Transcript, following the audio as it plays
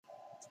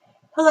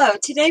Hello,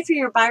 today for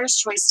your Buyer's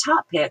Choice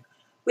top pick,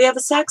 we have a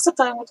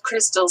saxophone with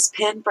crystals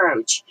pin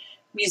brooch.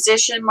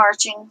 Musician,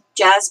 marching,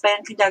 jazz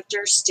band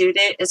conductor,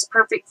 student is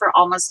perfect for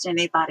almost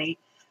anybody.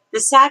 The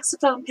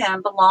saxophone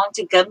pin belonged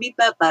to Gumby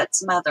Butt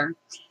Butt's mother,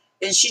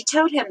 and she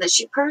told him that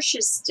she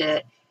purchased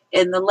it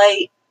in the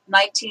late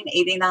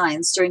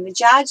 1989s during the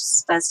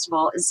Jazz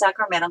Festival in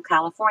Sacramento,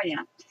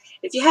 California.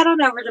 If you head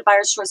on over to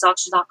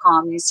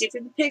buyerschoiceauction.com, you see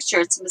from the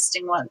picture it's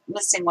missing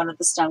one of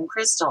the stone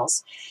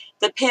crystals.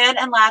 The pin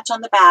and latch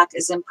on the back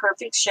is in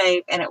perfect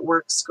shape and it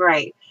works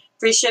great.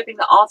 Free shipping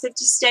to all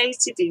 50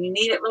 states. If you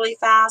need it really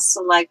fast,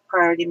 select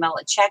Priority Mail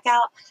at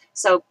checkout.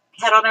 So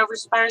head on over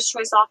to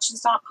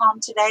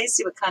buyerschoiceauctions.com today,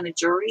 see what kind of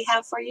jewelry we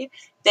have for you.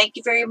 Thank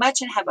you very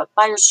much and have a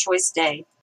Buyer's Choice day.